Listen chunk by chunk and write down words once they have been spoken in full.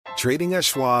Trading at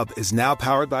Schwab is now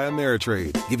powered by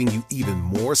Ameritrade, giving you even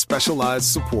more specialized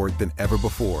support than ever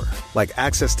before. Like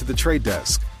access to the trade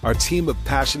desk, our team of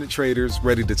passionate traders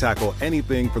ready to tackle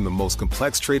anything from the most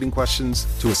complex trading questions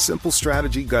to a simple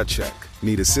strategy gut check.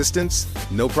 Need assistance?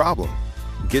 No problem.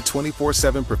 Get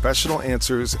 24/7 professional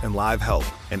answers and live help,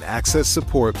 and access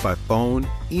support by phone,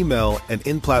 email, and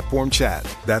in-platform chat.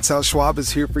 That's how Schwab is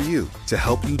here for you, to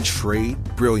help you trade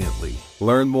brilliantly.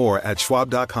 Learn more at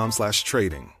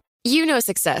schwab.com/trading. You know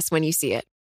success when you see it.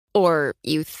 Or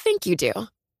you think you do.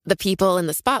 The people in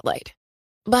the spotlight.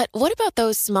 But what about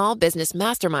those small business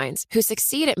masterminds who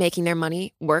succeed at making their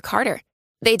money work harder?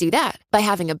 They do that by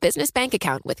having a business bank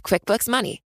account with QuickBooks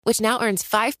Money, which now earns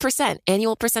 5%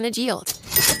 annual percentage yield.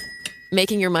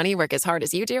 Making your money work as hard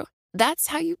as you do? That's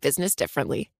how you business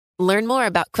differently. Learn more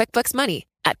about QuickBooks Money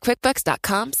at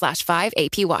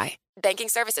quickbooks.com/5APY. Banking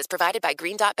services provided by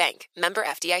Green Dot Bank. Member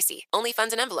FDIC. Only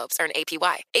funds and envelopes earn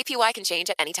APY. APY can change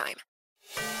at any time.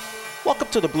 Welcome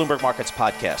to the Bloomberg Markets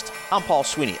Podcast. I'm Paul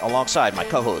Sweeney, alongside my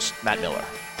co-host, Matt Miller.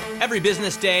 Every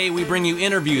business day, we bring you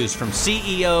interviews from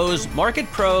CEOs,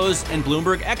 market pros, and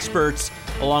Bloomberg experts,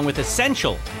 along with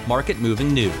essential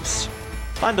market-moving news.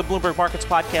 Find the Bloomberg Markets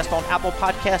Podcast on Apple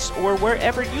Podcasts or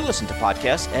wherever you listen to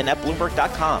podcasts and at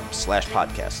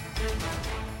Bloomberg.com/podcast.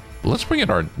 Let's bring in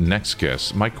our next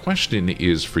guest. My question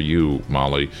is for you,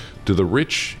 Molly. Do the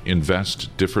rich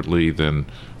invest differently than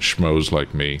schmoes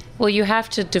like me? Well, you have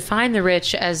to define the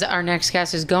rich, as our next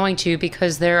guest is going to,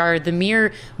 because there are the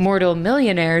mere mortal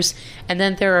millionaires, and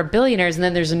then there are billionaires, and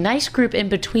then there's a nice group in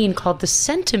between called the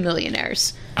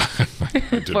centimillionaires.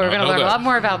 We're going to learn a lot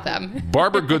more about them.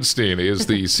 Barbara Goodstein is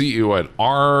the CEO at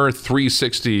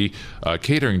R360,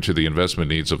 catering to the investment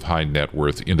needs of high net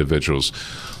worth individuals.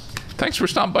 Thanks for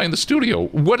stopping by in the studio.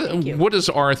 What does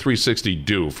R360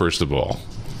 do, first of all?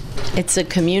 It's a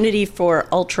community for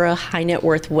ultra high net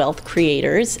worth wealth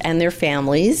creators and their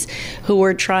families who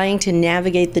are trying to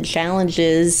navigate the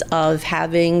challenges of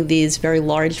having these very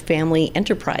large family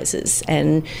enterprises.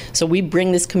 And so we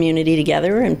bring this community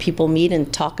together and people meet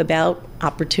and talk about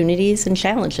opportunities and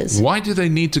challenges. Why do they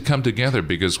need to come together?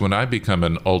 Because when I become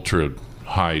an ultra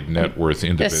high net worth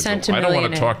individual, I don't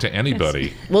want to talk to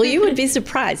anybody. Well, you would be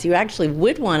surprised. You actually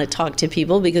would want to talk to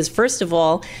people because, first of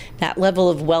all, that level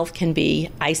of wealth can be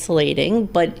isolating,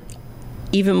 but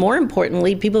even more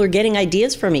importantly, people are getting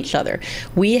ideas from each other.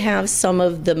 We have some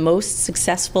of the most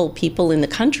successful people in the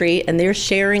country, and they're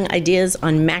sharing ideas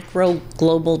on macro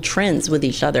global trends with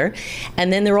each other,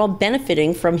 and then they're all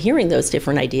benefiting from hearing those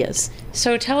different ideas.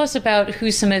 So tell us about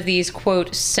who some of these,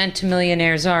 quote,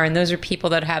 centimillionaires are, and those are people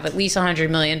that have at least $100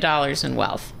 million in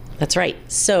wealth. That's right.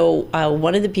 So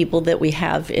one of the people that we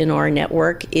have in our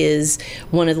network is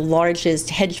one of the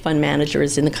largest hedge fund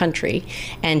managers in the country.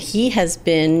 And he has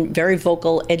been very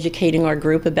vocal educating our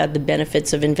group about the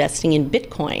benefits of investing in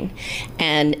Bitcoin.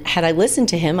 And had I listened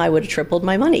to him, I would have tripled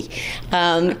my money.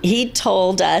 He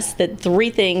told us that three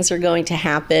things are going to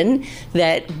happen,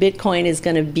 that Bitcoin is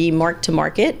going to be marked to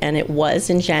market, and it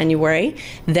was in January,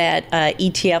 that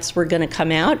ETFs were going to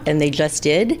come out, and they just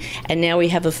did. And now we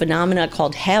have a phenomena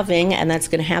called halving, and that's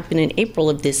going to happen in April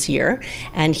of this year.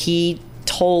 And he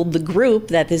told the group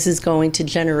that this is going to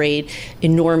generate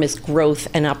enormous growth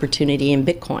and opportunity in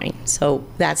Bitcoin. So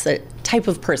that's the type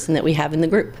of person that we have in the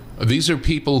group. These are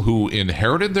people who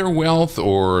inherited their wealth,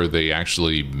 or they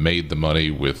actually made the money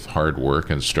with hard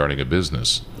work and starting a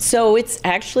business? So it's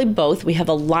actually both. We have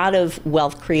a lot of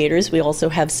wealth creators. We also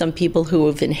have some people who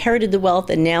have inherited the wealth,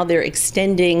 and now they're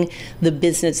extending the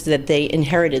business that they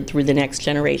inherited through the next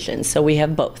generation. So we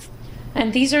have both.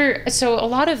 And these are, so a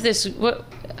lot of this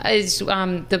is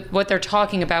what they're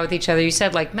talking about with each other. You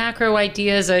said like macro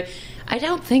ideas. I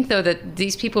don't think, though, that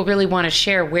these people really want to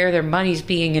share where their money's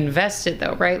being invested,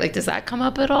 though, right? Like, does that come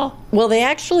up at all? Well, they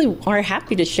actually are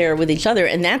happy to share with each other.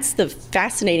 And that's the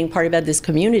fascinating part about this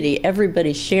community.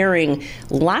 Everybody's sharing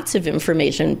lots of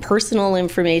information, personal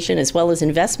information, as well as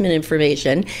investment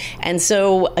information. And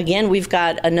so, again, we've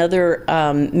got another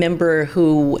member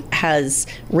who has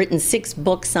written 6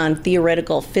 books on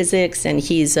theoretical physics, and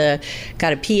he's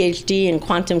got a PhD in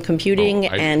quantum computing.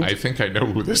 I think I know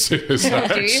who this is,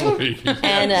 actually.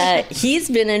 And he's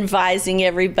been advising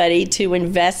everybody to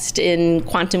invest in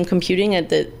quantum computing.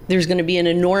 There's going to be an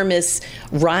enormous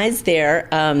rise there.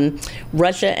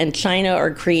 Russia and China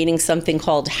are creating something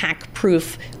called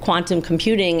hack-proof quantum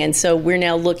computing, and so we're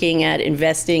now looking at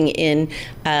investing in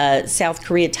South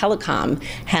Korea Telecom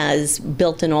has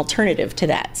built an alternative to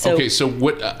that. So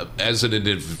what, as an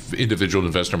individual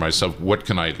investor myself, what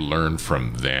can I learn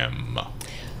from them?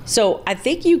 So I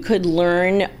think you could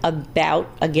learn about,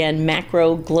 again,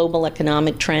 macro global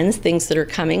economic trends, things that are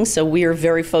coming. So we are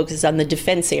very focused on the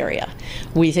defense area.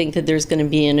 We think that there's going to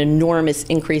be an enormous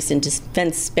increase in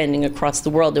defense spending across the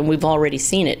world, and we've already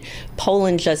seen it.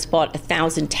 Poland just bought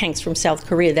 1,000 tanks from South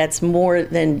Korea. That's more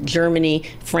than Germany,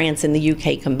 France, and the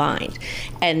UK combined.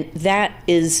 And that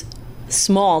is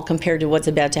small compared to what's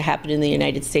about to happen in the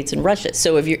United States and Russia.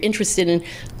 So if you're interested in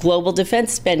global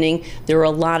defense spending, there are a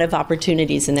lot of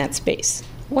opportunities in that space.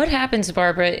 What happens,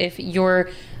 Barbara, if your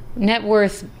net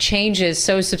worth changes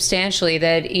so substantially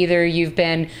that either you've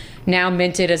been now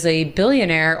minted as a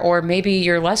billionaire, or maybe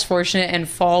you're less fortunate and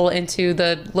fall into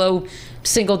the low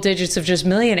single digits of just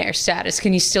millionaire status?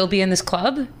 Can you still be in this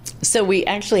club? So we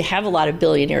actually have a lot of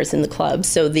billionaires in the club.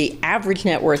 So the average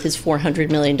net worth is $400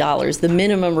 million. The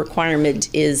minimum requirement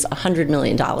is $100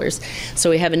 million. So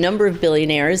we have a number of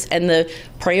billionaires, and the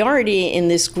priority in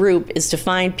this group is to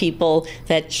find people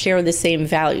that share the same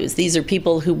values. These are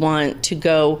people who want to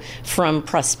go from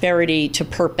prosperity to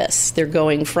purpose. They're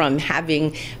going from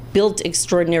having built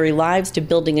extraordinary lives to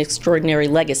building extraordinary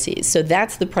legacies. So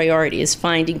that's the priority, is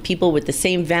finding people with the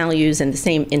same values and the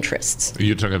same interests. Are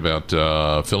you talking about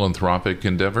philanthropic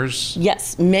endeavors?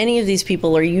 Yes, many of these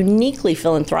people are uniquely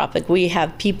philanthropic. We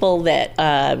have people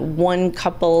that one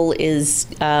couple is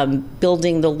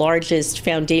building the largest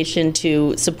foundation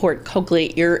to support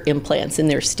cochlear ear implants in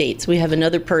their states. We have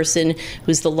another person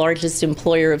who's the largest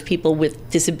employer of people with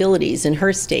disabilities in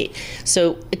her state.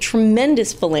 So a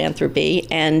tremendous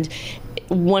philanthropy, and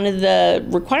one of the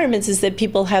requirements is that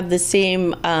people have the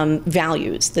same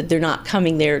values, that they're not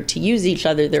coming there to use each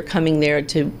other, they're coming there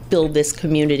to build this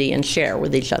community and share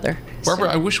with each other. Barbara,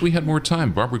 I wish we had more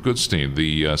time. Barbara Goodstein,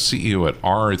 the CEO at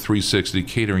R360,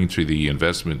 catering to the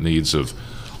investment needs of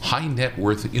high net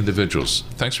worth individuals.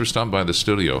 Thanks for stopping by the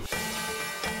studio.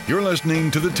 You're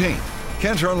listening to The Tape,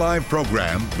 Cantor Live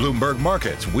program, Bloomberg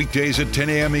Markets, weekdays at 10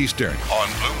 a.m. Eastern on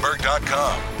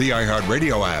Bloomberg.com, the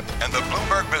iHeartRadio app, and the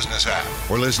Bloomberg Business app,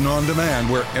 or listen on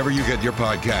demand wherever you get your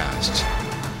podcasts.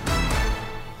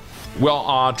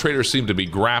 Well, traders seem to be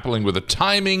grappling with the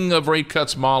timing of rate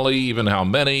cuts, Molly, even how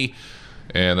many,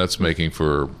 and that's making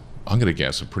for, I'm going to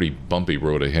guess, a pretty bumpy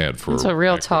road ahead for It's a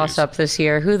real equities. toss-up this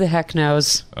year. Who the heck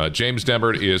knows? James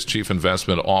Dembert is Chief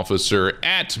Investment Officer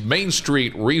at Main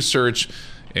Street Research,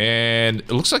 and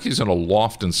it looks like he's in a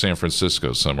loft in San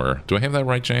Francisco somewhere. Do I have that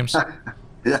right, James?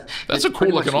 Yeah, that's a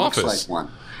cool-looking office. Like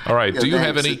one. All right. Yeah, Do you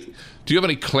have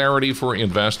any clarity for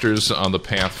investors on the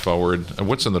path forward? And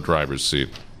what's in the driver's seat?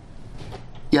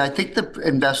 Yeah, I think the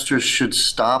investors should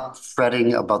stop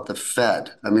fretting about the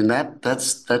Fed. I mean,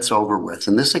 that's over with.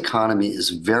 And this economy is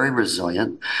very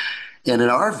resilient. And in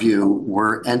our view,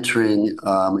 we're entering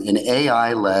an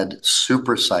AI-led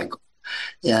super cycle.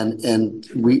 And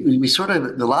we sort of,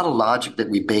 a lot of logic that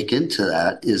we bake into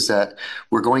that is that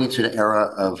we're going into an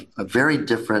era of a very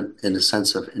different, in a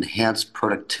sense of enhanced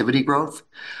productivity growth,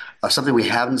 something we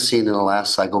haven't seen in the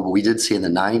last cycle, but we did see in the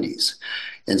 90s.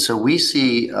 And so we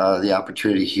see the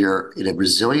opportunity here in a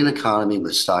resilient economy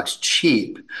with stocks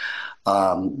cheap,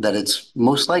 that it's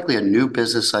most likely a new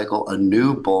business cycle, a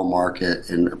new bull market,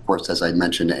 and of course, as I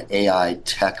mentioned, AI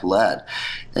tech-led.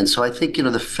 And so I think,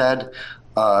 the Fed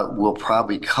will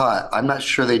probably cut. I'm not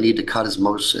sure they need to cut as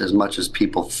much as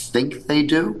people think they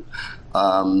do.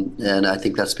 And I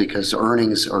think that's because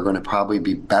earnings are going to probably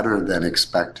be better than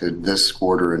expected this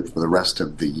quarter and for the rest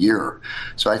of the year.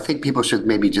 So I think people should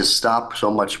maybe just stop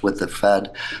so much with the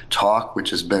Fed talk, which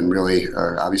has been really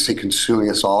obviously consuming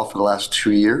us all for the last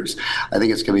 2 years. I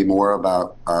think it's going to be more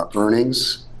about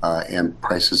earnings and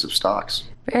prices of stocks.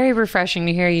 Very refreshing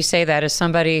to hear you say that as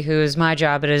somebody whose my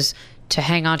job it is to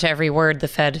hang on to every word the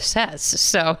Fed says.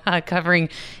 So covering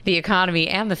the economy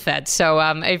and the Fed. So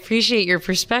I appreciate your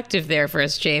perspective there for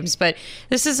us, James. But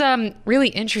this is really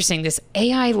interesting, this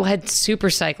AI-led super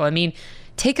cycle. I mean,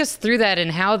 take us through that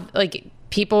and how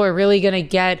people are really going to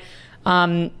get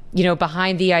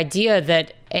behind the idea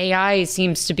that AI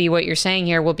seems to be what you're saying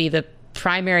here will be the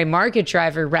primary market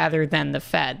driver rather than the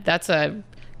Fed. That's a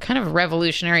kind of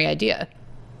revolutionary idea.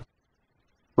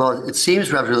 Well, it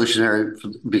seems revolutionary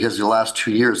because the last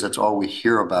 2 years, that's all we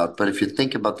hear about. But if you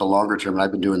think about the longer term, and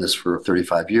I've been doing this for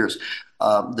 35 years,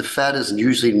 the Fed is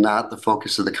usually not the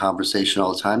focus of the conversation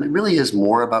all the time. It really is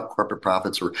more about corporate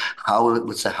profits or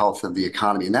what's the health of the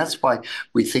economy. And that's why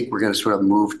we think we're going to sort of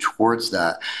move towards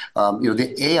that.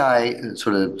 The AI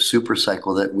sort of super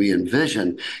cycle that we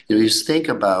envision, you just think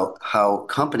about how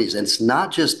companies, and it's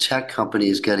not just tech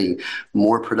companies getting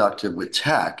more productive with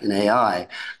tech and AI,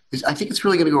 I think it's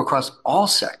really going to go across all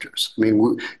sectors. I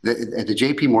mean, at the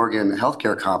J.P. Morgan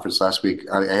Healthcare Conference last week,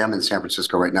 I am in San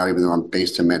Francisco right now, even though I'm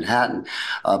based in Manhattan.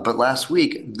 But last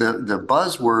week, the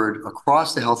buzzword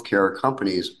across the healthcare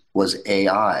companies was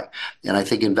AI. And I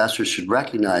think investors should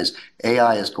recognize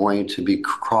AI is going to be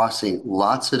crossing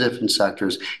lots of different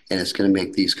sectors, and it's going to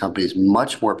make these companies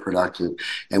much more productive.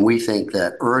 And we think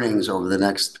that earnings over the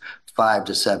next 5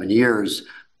 to 7 years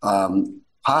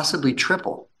possibly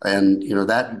triple. And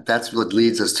that's what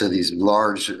leads us to these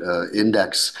large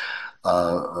index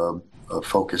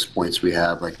focus points we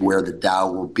have, like where the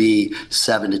Dow will be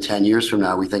 7 to 10 years from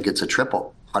now. We think it's a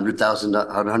triple, 100,000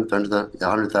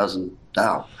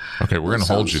 Dow. Okay, we're going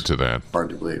to hold you to that. Hard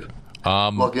to believe.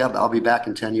 Well, yeah, I'll be back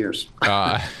in 10 years.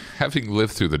 Having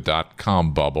lived through the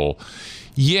dot-com bubble,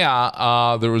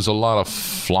 there was a lot of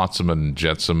flotsam and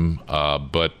jetsam,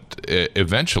 but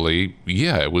eventually,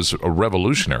 it was a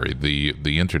revolutionary,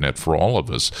 the internet for all of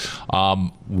us.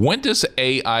 When does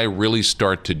AI really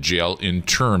start to gel in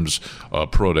terms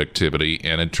of productivity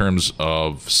and in terms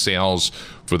of sales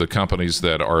for the companies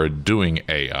that are doing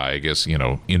AI? I guess,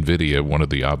 NVIDIA, one of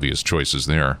the obvious choices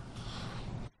there.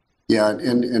 Yeah,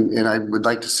 and I would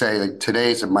like to say that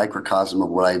today is a microcosm of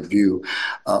what I view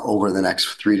over the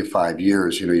next 3 to 5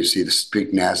 years. You see this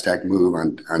big NASDAQ move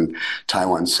on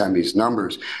Taiwan Semi's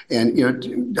numbers.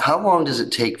 And, how long does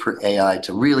it take for AI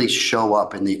to really show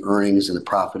up in the earnings and the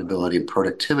profitability and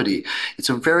productivity? It's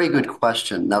a very good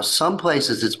question. Now, some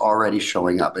places it's already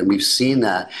showing up, and we've seen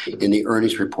that in the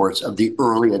earnings reports of the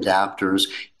early adapters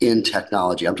in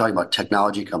technology. I'm talking about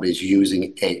technology companies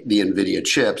using the NVIDIA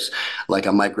chips, like a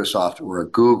Microsoft or a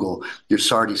Google. You're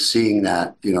already seeing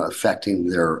that, affecting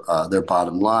their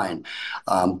bottom line.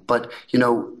 But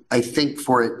I think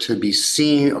for it to be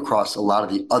seen across a lot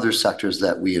of the other sectors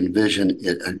that we envision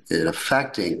it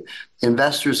affecting,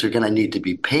 investors are going to need to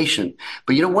be patient.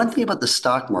 But one thing about the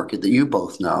stock market that you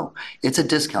both know, it's a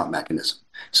discount mechanism.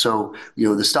 So,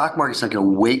 the stock market's not going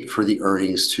to wait for the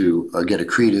earnings to get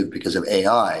accretive because of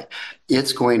AI.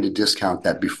 It's going to discount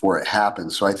that before it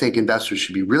happens. So I think investors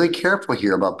should be really careful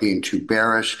here about being too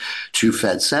bearish, too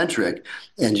Fed-centric,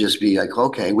 and just be like,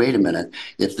 okay, wait a minute.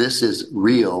 If this is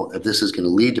real, if this is going to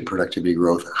lead to productivity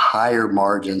growth, higher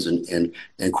margins and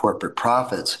corporate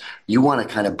profits, you want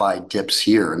to kind of buy dips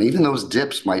here. And even those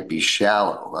dips might be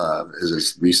shallow, as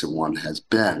this recent one has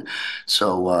been.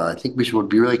 So I think we should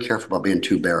be really careful about being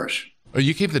too bearish.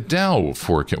 You gave the Dow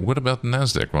forecast. What about the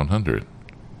NASDAQ 100?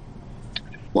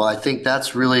 Well, I think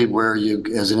that's really where you,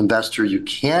 as an investor, you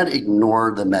can't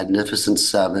ignore the Magnificent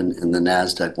Seven and the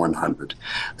NASDAQ 100.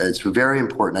 It's very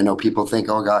important. I know people think,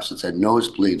 oh gosh, it's a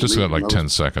nosebleed. Just got like 10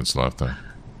 seconds left there.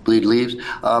 Bleed leaves.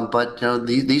 But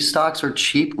these stocks are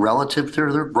cheap relative to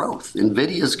their growth.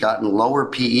 NVIDIA's gotten lower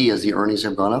PE as the earnings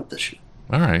have gone up this year.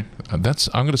 All right. I'm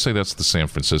going to say that's the San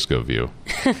Francisco view.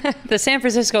 The San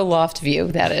Francisco loft view,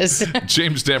 that is.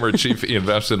 James Demmer, Chief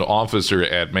Investment Officer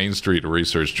at Main Street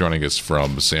Research, joining us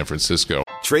from San Francisco.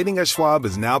 Trading at Schwab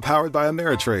is now powered by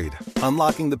Ameritrade,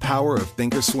 unlocking the power of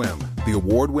Thinkorswim, the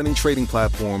award-winning trading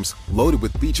platforms loaded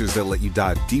with features that let you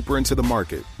dive deeper into the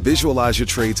market. Visualize your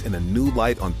trades in a new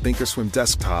light on Thinkorswim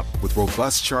desktop with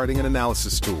robust charting and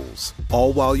analysis tools,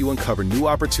 all while you uncover new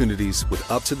opportunities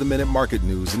with up-to-the-minute market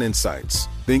news and insights.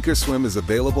 Thinkorswim is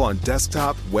available on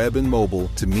desktop, web, and mobile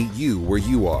to meet you where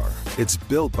you are. It's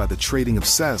built by the trading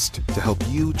obsessed to help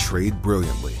you trade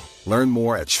brilliantly. Learn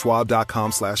more at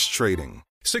schwab.com/trading.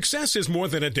 Success is more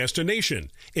than a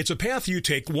destination. It's a path you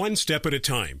take one step at a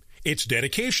time. It's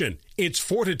dedication, it's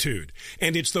fortitude,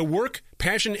 and it's the work,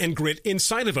 passion, and grit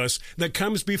inside of us that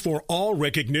comes before all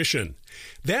recognition.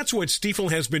 That's what Stifel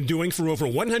has been doing for over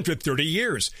 130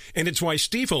 years, and it's why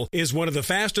Stifel is one of the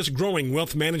fastest growing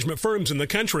wealth management firms in the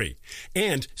country.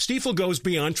 And Stifel goes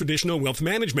beyond traditional wealth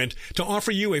management to offer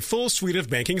you a full suite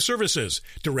of banking services,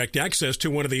 direct access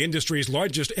to one of the industry's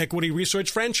largest equity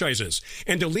research franchises,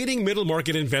 and a leading middle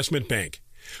market investment bank.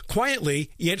 Quietly,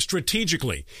 yet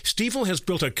strategically, Stifel has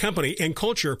built a company and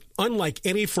culture unlike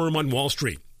any firm on Wall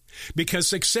Street. Because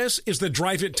success is the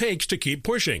drive it takes to keep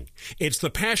pushing. It's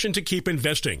the passion to keep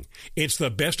investing. It's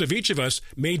the best of each of us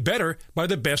made better by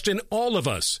the best in all of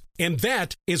us. And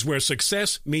that is where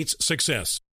success meets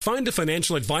success. Find a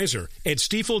financial advisor at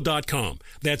Stifel.com.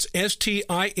 That's STIFEL.com.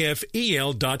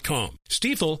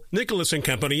 Stifel, Nicholas &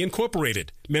 Company,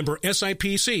 Incorporated. Member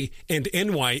SIPC and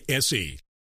NYSE.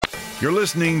 You're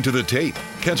listening to The Tape.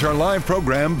 Catch our live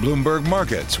program, Bloomberg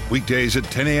Markets, weekdays at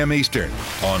 10 a.m. Eastern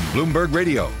on Bloomberg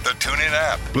Radio, the TuneIn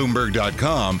app,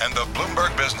 Bloomberg.com, and the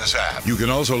Bloomberg Business app. You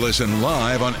can also listen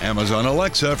live on Amazon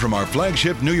Alexa from our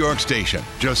flagship New York station.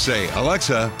 Just say,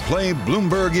 Alexa, play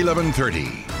Bloomberg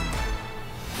 1130.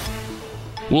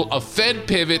 Well, a Fed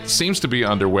pivot seems to be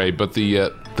underway, but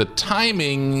the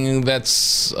timing,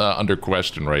 that's under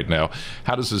question right now.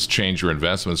 How does this change your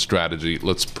investment strategy?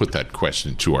 Let's put that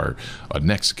question to our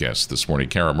next guest this morning,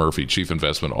 Kara Murphy, Chief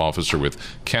Investment Officer with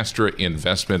Kestra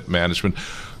Investment Management.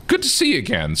 Good to see you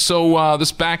again. So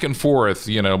this back and forth,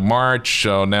 March,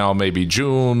 now maybe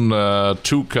June,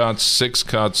 2 cuts, 6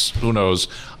 cuts, who knows?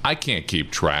 I can't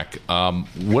keep track.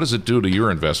 What does it do to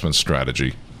your investment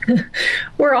strategy?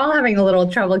 We're all having a little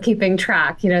trouble keeping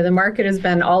track. The market has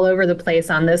been all over the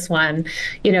place on this one.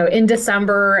 In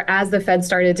December, as the Fed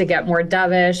started to get more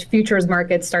dovish, futures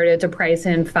markets started to price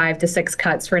in 5 to 6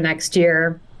 cuts for next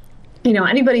year.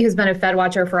 Anybody who's been a Fed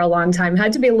watcher for a long time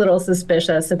had to be a little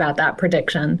suspicious about that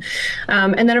prediction.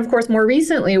 And then, of course, more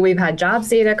recently, we've had jobs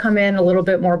data come in a little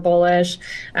bit more bullish.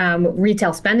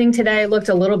 Retail spending today looked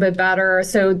a little bit better.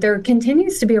 So there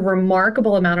continues to be a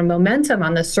remarkable amount of momentum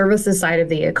on the services side of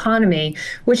the economy,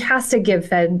 which has to give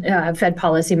Fed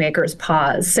policymakers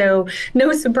pause. So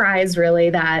no surprise,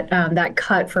 really, that that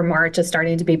cut for March is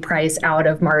starting to be priced out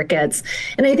of markets.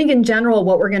 And I think in general,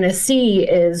 what we're going to see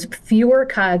is fewer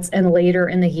cuts and later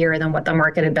in the year than what the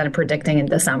market had been predicting in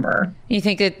December. You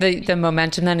think that the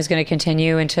momentum then is going to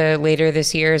continue into later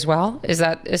this year as well? Is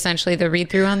that essentially the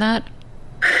read-through on that?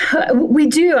 We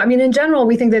do. In general,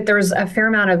 we think that there's a fair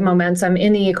amount of momentum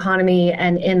in the economy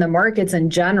and in the markets in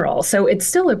general. So it's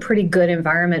still a pretty good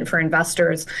environment for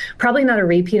investors. Probably not a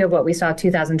repeat of what we saw in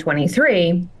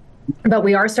 2023. But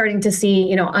we are starting to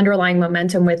see, underlying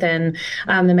momentum within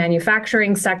the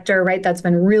manufacturing sector, right? That's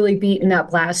been really beaten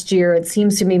up last year. It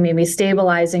seems to be maybe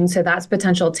stabilizing. So that's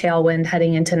potential tailwind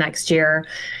heading into next year.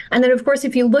 And then, of course,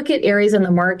 if you look at areas in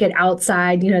the market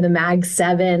outside, the Mag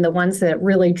 7, the ones that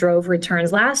really drove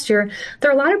returns last year, there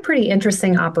are a lot of pretty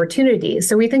interesting opportunities.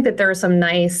 So we think that there are some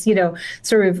nice,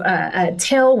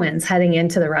 tailwinds heading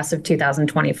into the rest of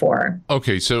 2024.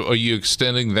 Okay, so are you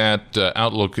extending that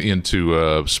outlook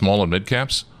into small and mid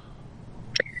caps?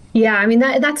 Yeah,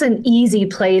 that's an easy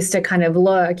place to kind of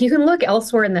look. You can look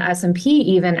elsewhere in the S&P,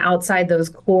 even outside those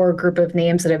core group of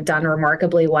names that have done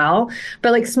remarkably well.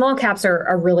 But like small caps are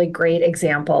a really great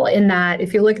example in that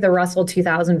if you look at the Russell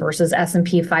 2000 versus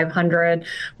S&P 500,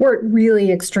 we're at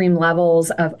really extreme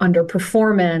levels of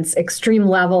underperformance, extreme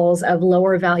levels of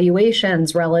lower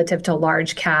valuations relative to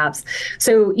large caps.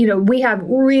 So, we have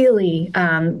really,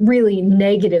 really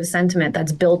negative sentiment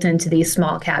that's built into these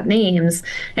small cap names.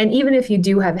 And even if you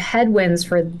do have headwinds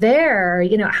for there,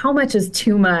 how much is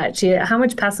too much? How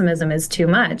much pessimism is too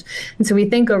much? And so we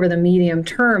think over the medium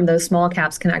term, those small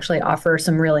caps can actually offer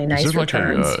some really nice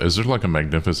returns. Is there like a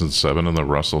Magnificent Seven in the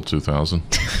Russell 2000?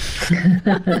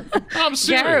 I'm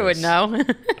serious. Gary would know.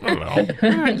 I don't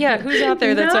know. Yeah, who's out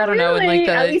there that's, not I don't know. Really.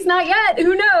 At least not yet.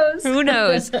 Who knows? Who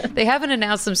knows? They haven't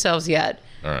announced themselves yet.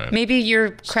 All right. Maybe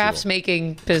your crafts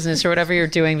making business or whatever you're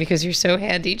doing because you're so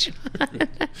handy, John.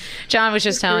 John was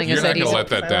just telling us that You're not going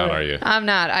to let that down, are you? I'm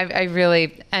not. I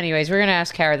really... Anyways, we're going to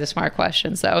ask Kara the smart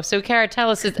questions, though. So, Kara,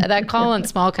 tell us, that call on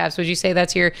small caps, would you say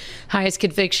that's your highest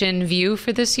conviction view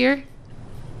for this year?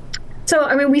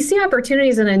 So, we see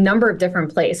opportunities in a number of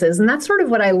different places, and that's sort of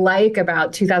what I like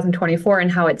about 2024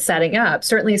 and how it's setting up.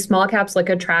 Certainly, small caps look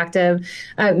attractive,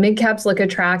 mid caps look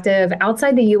attractive.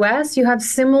 Outside the U.S., you have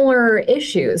similar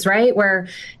issues, right? Where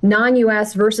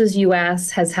non-U.S. versus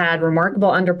U.S. has had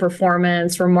remarkable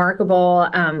underperformance, remarkable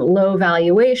low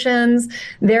valuations.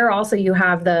 There also you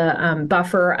have the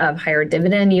buffer of higher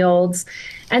dividend yields.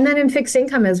 And then in fixed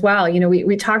income as well,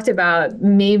 we talked about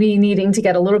maybe needing to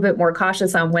get a little bit more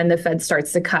cautious on when the Fed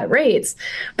starts to cut rates.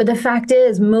 But the fact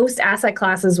is most asset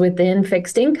classes within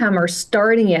fixed income are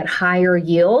starting at higher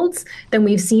yields than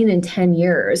we've seen in 10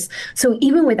 years. So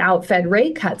even without Fed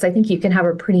rate cuts, I think you can have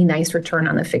a pretty nice return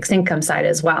on the fixed income side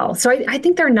as well. So I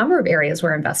think there are a number of areas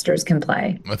where investors can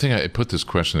play. I think I put this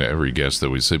question to every guest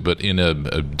that we say, but in a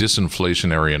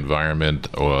disinflationary environment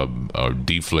or a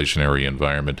deflationary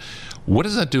environment, what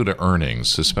does that do to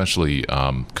earnings, especially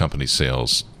company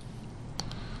sales?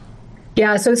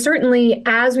 Yeah, so certainly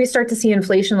as we start to see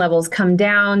inflation levels come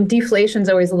down, deflation is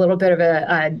always a little bit of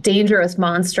a dangerous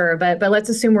monster, but let's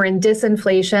assume we're in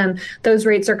disinflation, those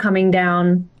rates are coming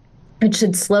down. It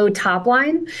should slow top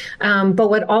line.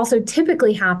 But what also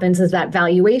typically happens is that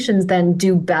valuations then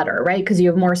do better, right? Because you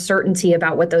have more certainty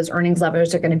about what those earnings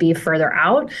levels are going to be further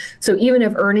out. So even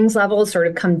if earnings levels sort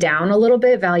of come down a little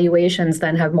bit, valuations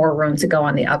then have more room to go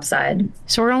on the upside.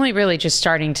 So we're only really just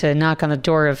starting to knock on the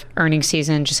door of earnings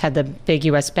season. Just had the big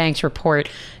U.S. banks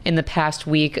report in the past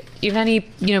week. Do you have any,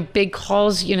 big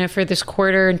calls, for this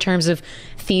quarter in terms of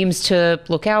themes to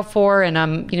look out for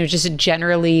and, just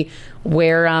generally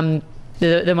where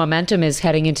the momentum is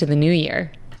heading into the new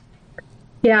year?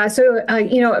 Yeah, so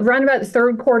around about the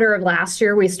third quarter of last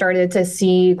year, we started to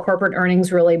see corporate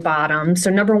earnings really bottom.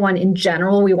 So number one, in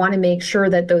general, we want to make sure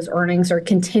that those earnings are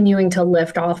continuing to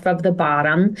lift off of the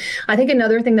bottom. I think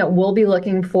another thing that we'll be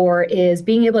looking for is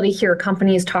being able to hear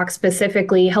companies talk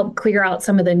specifically, help clear out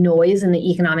some of the noise in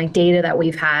the economic data that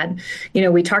we've had.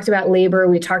 We talked about labor,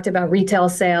 we talked about retail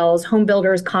sales, home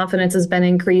builders' confidence has been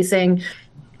increasing.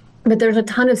 But there's a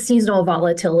ton of seasonal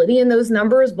volatility in those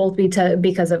numbers, both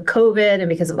because of COVID and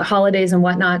because of the holidays and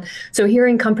whatnot. So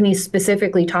hearing companies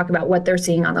specifically talk about what they're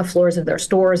seeing on the floors of their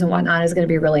stores and whatnot is going to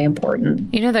be really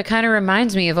important. That kind of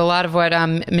reminds me of a lot of what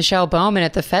Michelle Bowman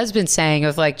at the Fed's been saying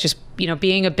of just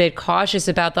being a bit cautious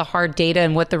about the hard data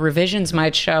and what the revisions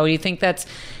might show. Do you think that's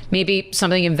maybe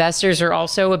something investors are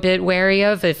also a bit wary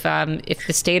of if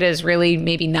this data is really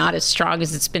maybe not as strong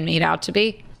as it's been made out to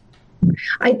be?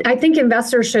 I think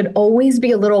investors should always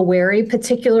be a little wary,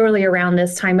 particularly around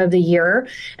this time of the year.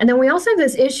 And then we also have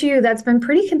this issue that's been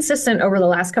pretty consistent over the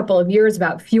last couple of years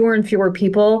about fewer and fewer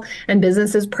people and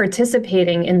businesses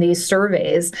participating in these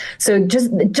surveys. So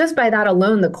just by that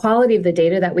alone, the quality of the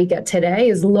data that we get today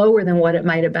is lower than what it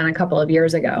might have been a couple of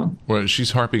years ago. Well,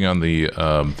 she's harping on the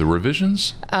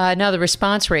revisions? No, the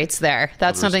response rates there.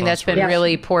 That's something that's been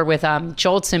really poor with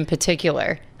JOLTS in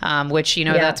particular. Which,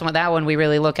 that's that one we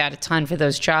really look at a ton for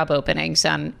those job openings.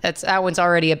 That one's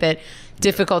already a bit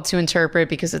difficult to interpret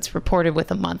because it's reported with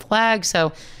a month lag.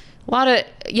 So a lot of,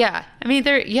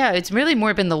 it's really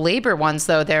more been the labor ones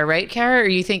though there, right, Kara? Or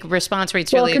you think response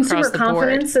rates really across the board? Consumer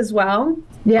confidence as well.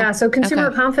 Yeah, so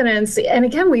consumer confidence. And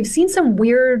again, we've seen some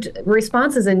weird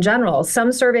responses in general.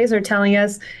 Some surveys are telling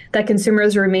us that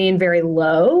consumers remain very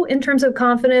low in terms of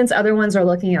confidence. Other ones are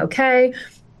looking okay.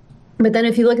 But then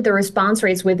if you look at the response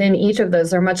rates within each of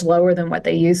those, they're much lower than what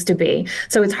they used to be.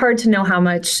 So it's hard to know how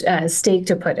much stake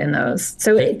to put in those.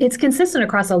 So it's consistent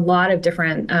across a lot of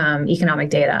different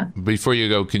economic data. Before you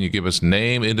go, can you give us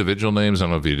individual names? I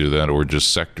don't know if you do that, or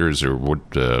just sectors, or what,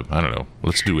 I don't know.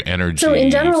 Let's do energy, so in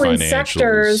general, in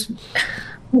sectors...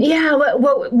 Yeah,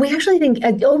 well, we actually think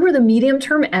over the medium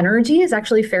term, energy is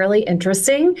actually fairly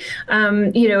interesting.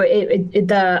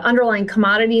 The underlying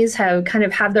commodities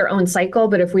have their own cycle,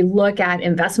 but if we look at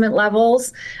investment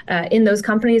levels in those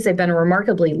companies, they've been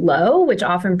remarkably low, which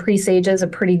often presages a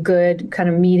pretty good kind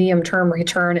of medium term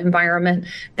return environment.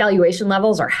 Valuation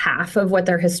levels are half of what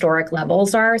their historic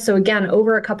levels are. So again,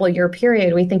 over a couple of year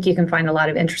period, we think you can find a lot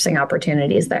of interesting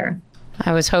opportunities there.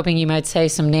 I was hoping you might say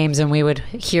some names and we would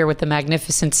hear what the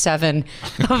Magnificent Seven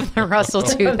of the Russell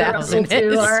 2000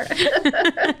 is.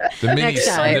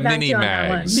 The mini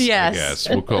mags, yes. I guess.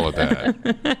 We'll call it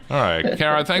that. All right.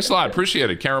 Kara, thanks a lot.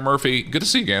 Appreciate it. Kara Murphy, good to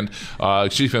see you again.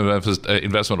 Chief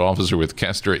Investment Officer with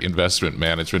Kester Investment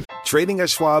Management. Trading at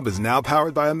Schwab is now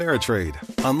powered by Ameritrade,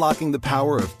 unlocking the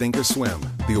power of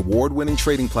Thinkorswim, the award-winning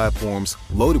trading platforms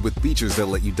loaded with features that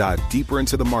let you dive deeper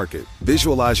into the market.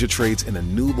 Visualize your trades in a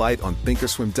new light on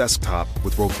Thinkorswim desktop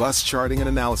with robust charting and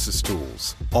analysis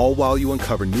tools, all while you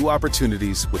uncover new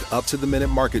opportunities with up-to-the-minute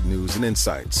market news and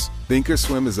insights.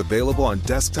 Thinkorswim is available on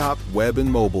desktop, web, and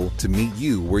mobile to meet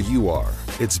you where you are.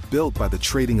 It's built by the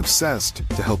trading obsessed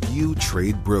to help you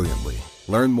trade brilliantly.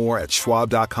 Learn more at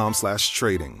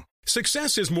schwab.com/trading.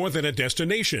 Success is more than a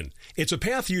destination. It's a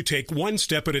path you take one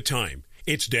step at a time.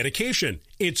 It's dedication,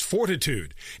 it's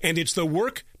fortitude, and it's the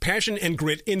work, passion, and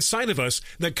grit inside of us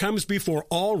that comes before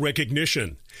all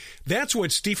recognition. That's what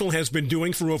Stifel has been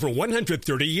doing for over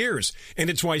 130 years, and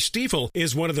it's why Stifel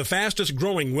is one of the fastest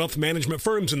growing wealth management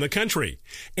firms in the country.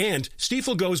 And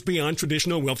Stifel goes beyond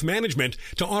traditional wealth management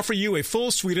to offer you a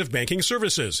full suite of banking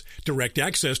services, direct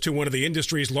access to one of the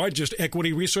industry's largest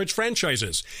equity research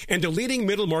franchises, and a leading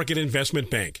middle market investment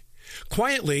bank.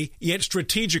 Quietly, yet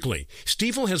strategically,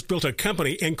 Stifel has built a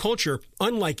company and culture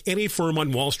unlike any firm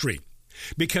on Wall Street.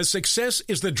 Because success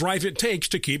is the drive it takes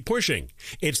to keep pushing.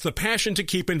 It's the passion to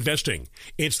keep investing.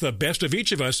 It's the best of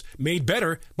each of us made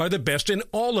better by the best in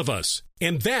all of us.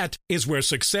 And that is where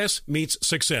success meets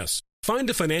success. Find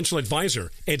a financial advisor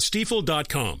at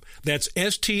Stifel.com. That's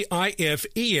STIFEL.com.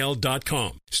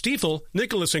 Stifel,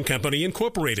 Nicholas & Company,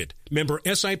 Incorporated. Member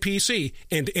SIPC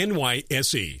and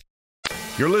NYSE.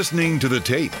 You're listening to The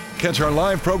Tape. Catch our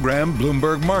live program,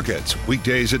 Bloomberg Markets,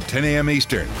 weekdays at 10 a.m.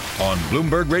 Eastern on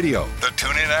Bloomberg Radio, the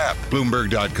TuneIn app,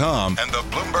 Bloomberg.com, and the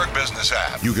Bloomberg Business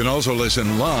app. You can also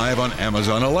listen live on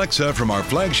Amazon Alexa from our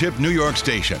flagship New York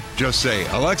station. Just say,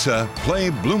 Alexa, play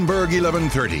Bloomberg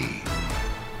 1130.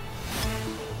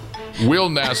 Will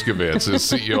Naskovitz is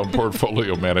CEO and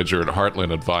Portfolio Manager at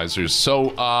Heartland Advisors.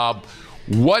 So,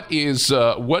 What is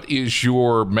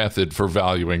your method for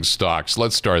valuing stocks?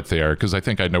 Let's start there, because I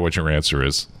think I know what your answer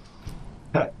is.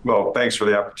 Well, thanks for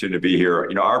the opportunity to be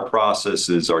here. Our process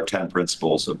is our 10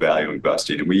 principles of value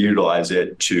investing, and we utilize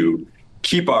it to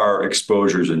keep our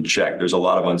exposures in check. There's a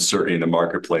lot of uncertainty in the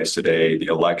marketplace today, the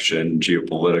election,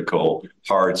 geopolitical,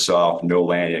 hard, soft, no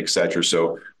landing, et cetera.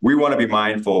 So we want to be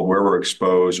mindful of where we're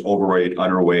exposed, overweight,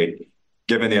 underweight,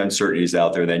 given the uncertainties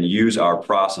out there, then use our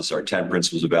process, our 10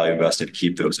 principles of value investing to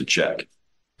keep those in check.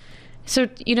 So,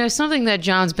 something that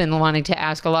John's been wanting to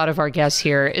ask a lot of our guests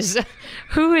here is,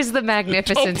 who is the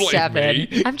Magnificent Seven?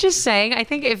 Me. I'm just saying, I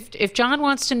think if John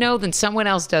wants to know, then someone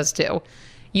else does too.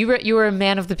 You are a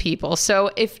man of the people.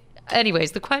 So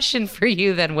anyways, the question for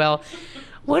you then, Will,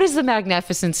 what is the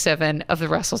Magnificent Seven of the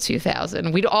Russell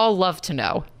 2000? We'd all love to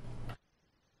know.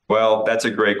 Well, that's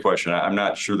a great question. I'm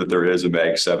not sure that there is a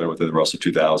Mag 7 within the Russell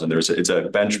 2000. It's a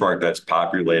benchmark that's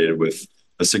populated with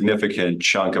a significant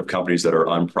chunk of companies that are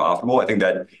unprofitable. I think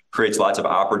that creates lots of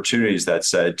opportunities, that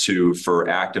said, for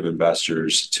active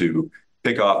investors to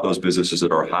pick off those businesses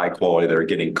that are high quality, that are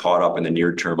getting caught up in the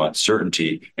near-term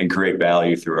uncertainty, and create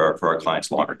value for our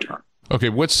clients longer term. Okay,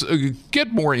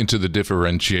 get more into the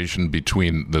differentiation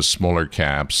between the smaller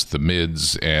caps, the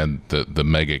mids, and the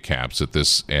mega caps at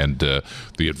this, and the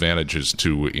advantages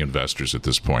to investors at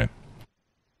this point.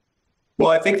 Well,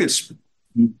 I think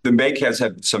the big caps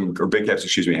have some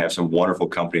wonderful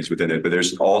companies within it, but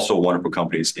there's also wonderful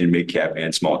companies in mid cap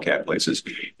and small cap places.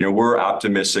 We're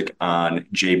optimistic on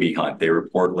J.B. Hunt. They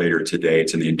report later today.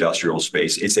 It's in the industrial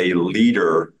space. It's a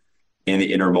leader in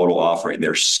the intermodal offering.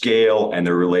 Their scale and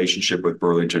their relationship with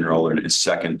Burlington Northern is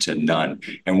second to none.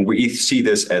 And we see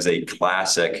this as a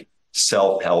classic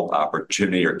self-help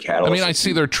opportunity or catalyst. I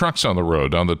see their trucks on the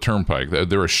road, on the turnpike.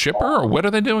 They're a shipper, or what do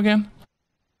they do again?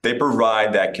 They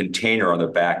provide that container on the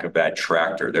back of that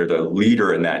tractor. They're the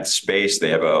leader in that space. They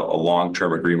have a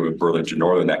long-term agreement with Burlington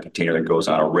Northern, that container that goes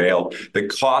on a rail. The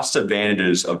cost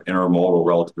advantages of intermodal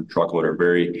relative to truckload are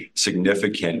very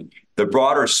significant. The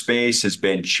broader space has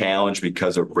been challenged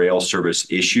because of rail service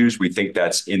issues. We think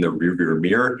that's in the rearview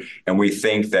mirror, and we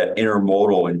think that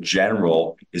intermodal in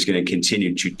general is going to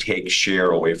continue to take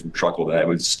share away from truckload. That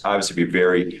would obviously be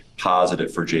very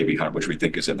positive for J.B. Hunt, which we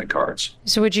think is in the cards.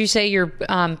 So would you say you're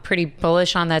pretty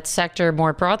bullish on that sector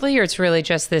more broadly, or it's really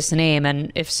just this name?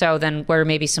 And if so, then what are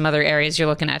maybe some other areas you're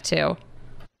looking at too?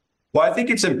 Well, I think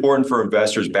it's important for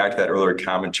investors, back to that earlier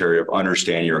commentary of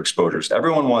understanding your exposures.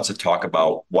 Everyone wants to talk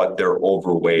about what they're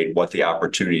overweight, what the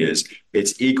opportunity is.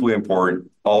 It's equally important,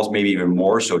 also maybe even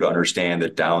more so, to understand the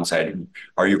downside.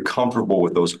 Are you comfortable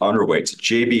with those underweights?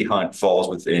 J.B. Hunt falls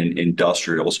within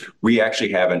industrials. We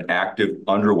actually have an active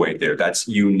underweight there. That's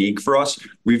unique for us.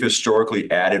 We've historically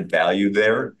added value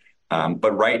there.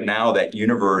 But right now, that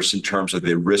universe in terms of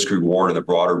the risk reward in the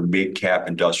broader mid-cap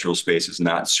industrial space is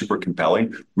not super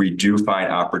compelling. We do find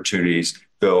opportunities,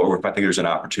 though, or I think there's an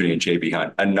opportunity in J.B.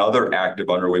 Hunt. Another active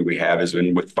underweight we have is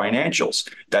with financials.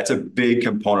 That's a big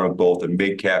component of both the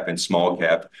mid-cap and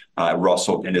small-cap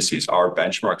Russell indices, our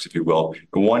benchmarks, if you will.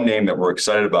 The one name that we're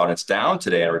excited about, and it's down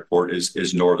today in our report,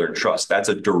 is Northern Trust. That's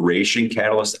a duration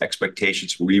catalyst.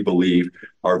 Expectations, we believe,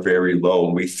 are very low.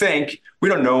 And we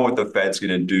don't know what the Fed's going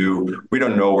to do. We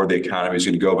don't know where the economy is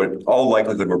going to go, but all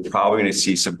likelihood, we're probably going to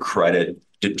see some credit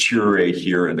deteriorate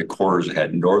here in the quarters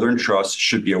ahead. Northern Trust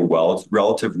should be a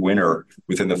relative winner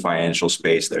within the financial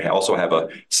space. They also have a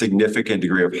significant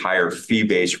degree of higher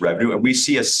fee-based revenue. And we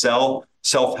see a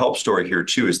self-help story here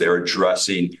too, as they're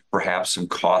addressing perhaps some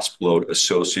cost bloat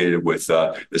associated with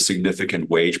the significant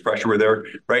wage pressure we're there.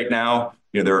 Right now,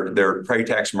 their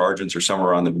pre-tax margins are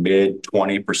somewhere around the mid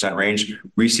 20% range.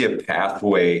 We see a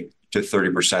pathway to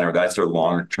 30%, or that's their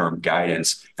long-term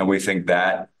guidance. And we think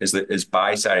that as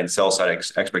buy-side and sell-side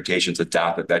expectations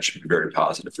adopt, that should be very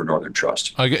positive for Northern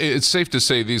Trust. It's safe to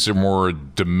say these are more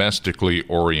domestically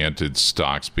oriented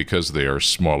stocks because they are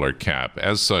smaller cap.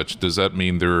 As such, does that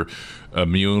mean they're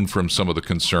immune from some of the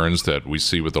concerns that we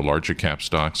see with the larger cap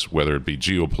stocks, whether it be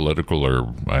geopolitical or,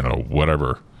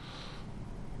 whatever?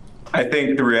 I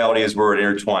think the reality is we're an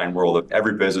intertwined world of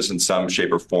every business in some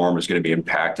shape or form is going to be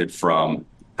impacted from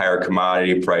higher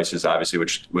commodity prices, obviously,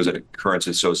 which was an occurrence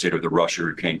associated with the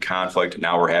Russia-Ukraine conflict.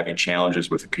 Now we're having challenges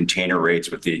with the container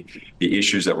rates, with the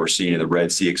issues that we're seeing in the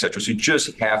Red Sea, et cetera. So you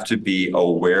just have to be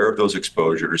aware of those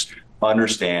exposures,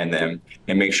 understand them,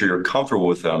 and make sure you're comfortable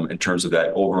with them in terms of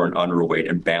that over and underweight,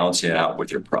 and balancing it out with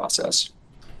your process.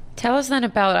 Tell us then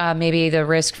about maybe the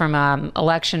risk from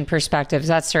election perspectives.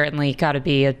 That's certainly got to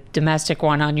be a domestic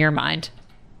one on your mind.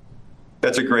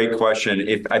 That's a great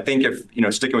question. I think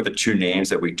sticking with the two names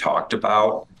that we talked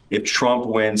about, if Trump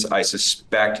wins, I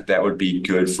suspect that would be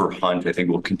good for Hunt. I think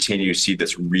we'll continue to see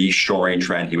this reshoring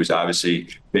trend. He was obviously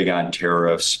big on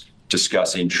tariffs.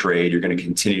 discussing trade. You're going to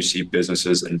continue to see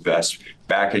businesses invest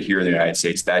back here in the United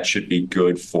States. That should be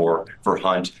good for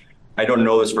Hunt. I don't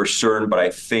know this for certain, but I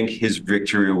think his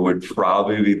victory would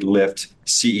probably lift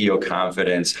CEO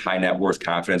confidence, high net worth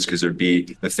confidence, because there'd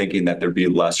be the thinking that there'd be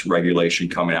less regulation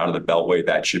coming out of the Beltway.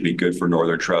 That should be good for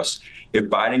Northern Trust. If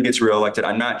Biden gets reelected,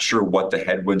 I'm not sure what the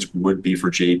headwinds would be for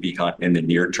J.B. Hunt in the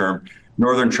near term.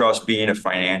 Northern Trust being a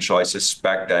financial, I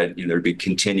suspect that there'd be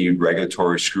continued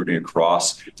regulatory scrutiny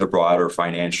across the broader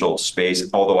financial space,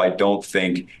 although I don't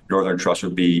think Northern Trust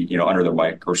would be under the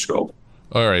microscope.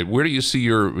 All right. Where do you see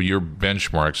your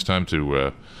benchmarks? Time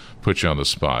to put you on the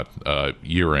spot.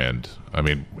 Year end. I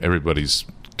mean, everybody's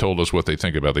told us what they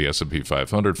think about the S&P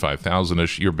 500,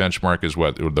 5,000-ish. Your benchmark is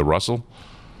what? The Russell?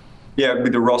 Yeah,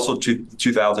 the Russell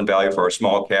 2000 value for our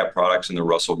small cap products and the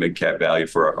Russell mid cap value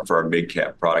for our mid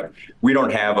cap product. We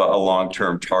don't have a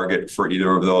long-term target for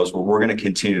either of those, but we're going to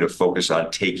continue to focus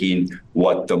on taking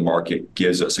what the market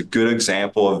gives us. A good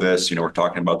example of this, we're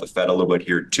talking about the Fed a little bit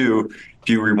here too. If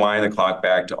you rewind the clock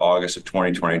back to August of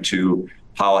 2022,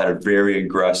 Powell had a very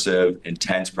aggressive,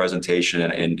 intense presentation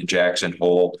in Jackson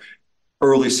Hole.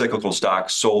 Early cyclical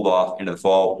stocks sold off into the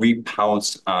fall. We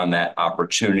pounced on that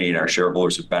opportunity, and our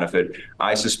shareholders have benefited.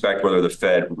 I suspect whether the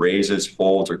Fed raises,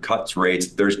 holds, or cuts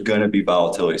rates, there's going to be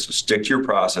volatility. So stick to your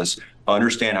process,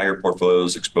 understand how your portfolio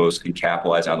is exposed, and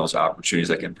capitalize on those opportunities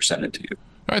that get presented to you.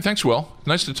 All right, thanks, Will.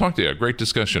 Nice to talk to you. Great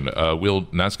discussion. Will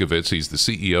Naskovitz, he's the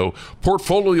CEO,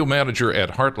 portfolio manager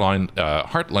at Heartland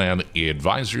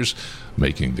Advisors,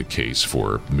 making the case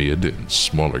for mid and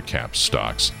smaller cap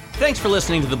stocks. Thanks for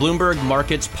listening to the Bloomberg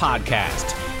Markets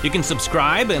Podcast. You can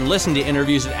subscribe and listen to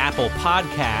interviews at Apple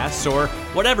Podcasts or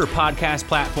whatever podcast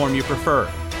platform you prefer.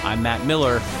 I'm Matt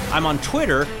Miller. I'm on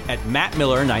Twitter at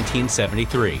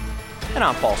MattMiller1973. And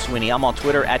I'm Paul Sweeney. I'm on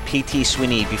Twitter at PT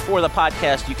Sweeney. Before the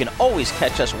podcast, you can always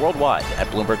catch us worldwide at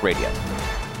Bloomberg Radio.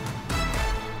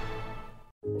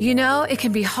 It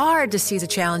can be hard to see the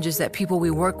challenges that people we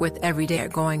work with every day are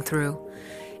going through.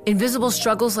 Invisible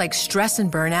struggles like stress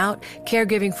and burnout,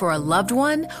 caregiving for a loved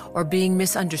one, or being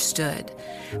misunderstood.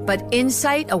 But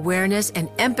insight, awareness, and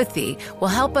empathy will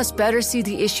help us better see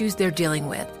the issues they're dealing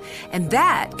with. And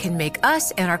that can make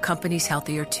us and our companies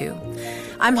healthier too.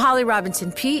 I'm Holly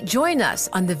Robinson Peete. Join us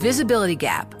on The Visibility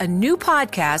Gap, a new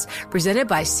podcast presented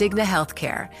by Cigna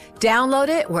Healthcare. Download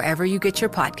it wherever you get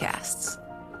your podcasts.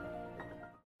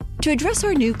 To address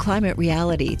our new climate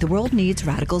reality, the world needs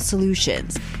radical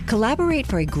solutions. Collaborate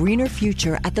for a greener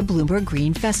future at the Bloomberg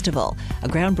Green Festival, a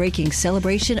groundbreaking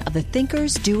celebration of the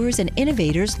thinkers, doers, and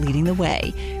innovators leading the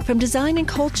way. From design and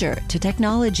culture to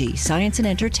technology, science, and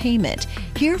entertainment,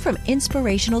 hear from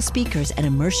inspirational speakers and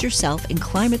immerse yourself in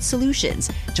climate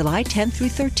solutions. July 10th through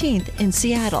 13th in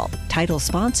Seattle. Title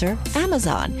sponsor,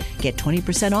 Amazon. Get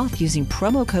 20% off using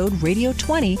promo code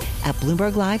radio20 at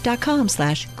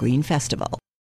BloombergLive.com/Green Festival.